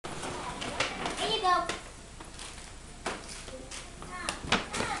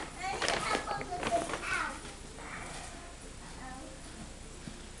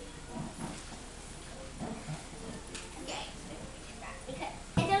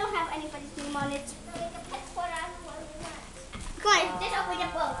on it. Come on, just open the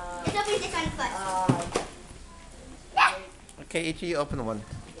book. Just open this one first. Yeah. Okay, each of you open one.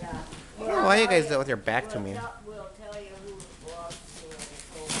 Yeah. Why are you guys do it with your back to me? We'll tell you who it was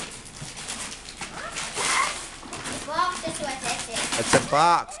Box is what this is. It's a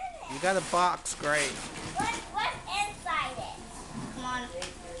box. You got a box, great. What's inside it? Come on.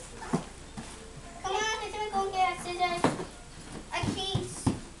 Come on, let's go and get a scissors. A piece.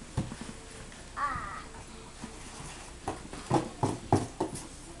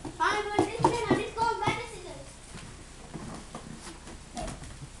 Fine, but this is let's go and buy the scissors.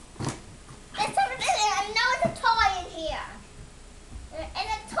 Let's have it in there. I know it's a toy in here. And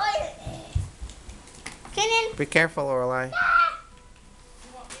a toy. Kenan. Be careful, Lorelai. You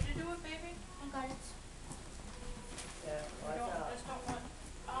want me to do it, baby? I got it. Yeah, I watch don't, out. just don't want.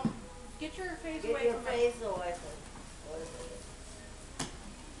 Get your face Get away your from face away from what is it?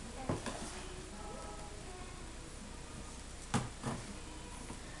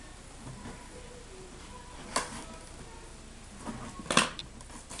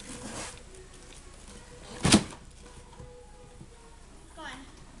 Come on.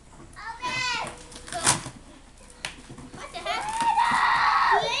 Open! Go. What the heck?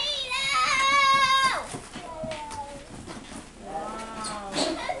 Wow. Who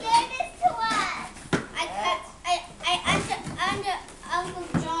gave this to us? Under Uncle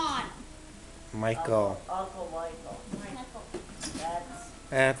John. Michael. Uncle Michael.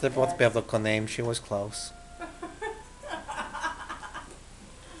 That's They're both biblical names. She was close.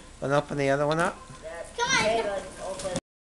 And open the other one up. that's Come on. David.